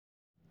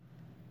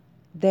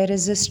There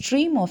is a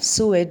stream of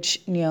sewage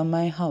near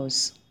my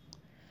house.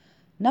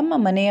 ನಮ್ಮ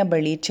ಮನೆಯ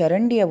ಬಳಿ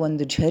ಚರಂಡಿಯ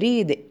ಒಂದು ಝರಿ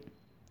ಇದೆ.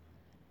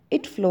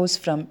 It flows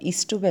from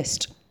east to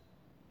west.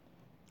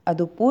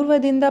 ಅದು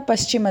ಪೂರ್ವದಿಂದ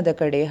ಪಶ್ಚಿಮದ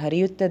ಕಡೆ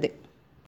ಹರಿಯುತ್ತದೆ.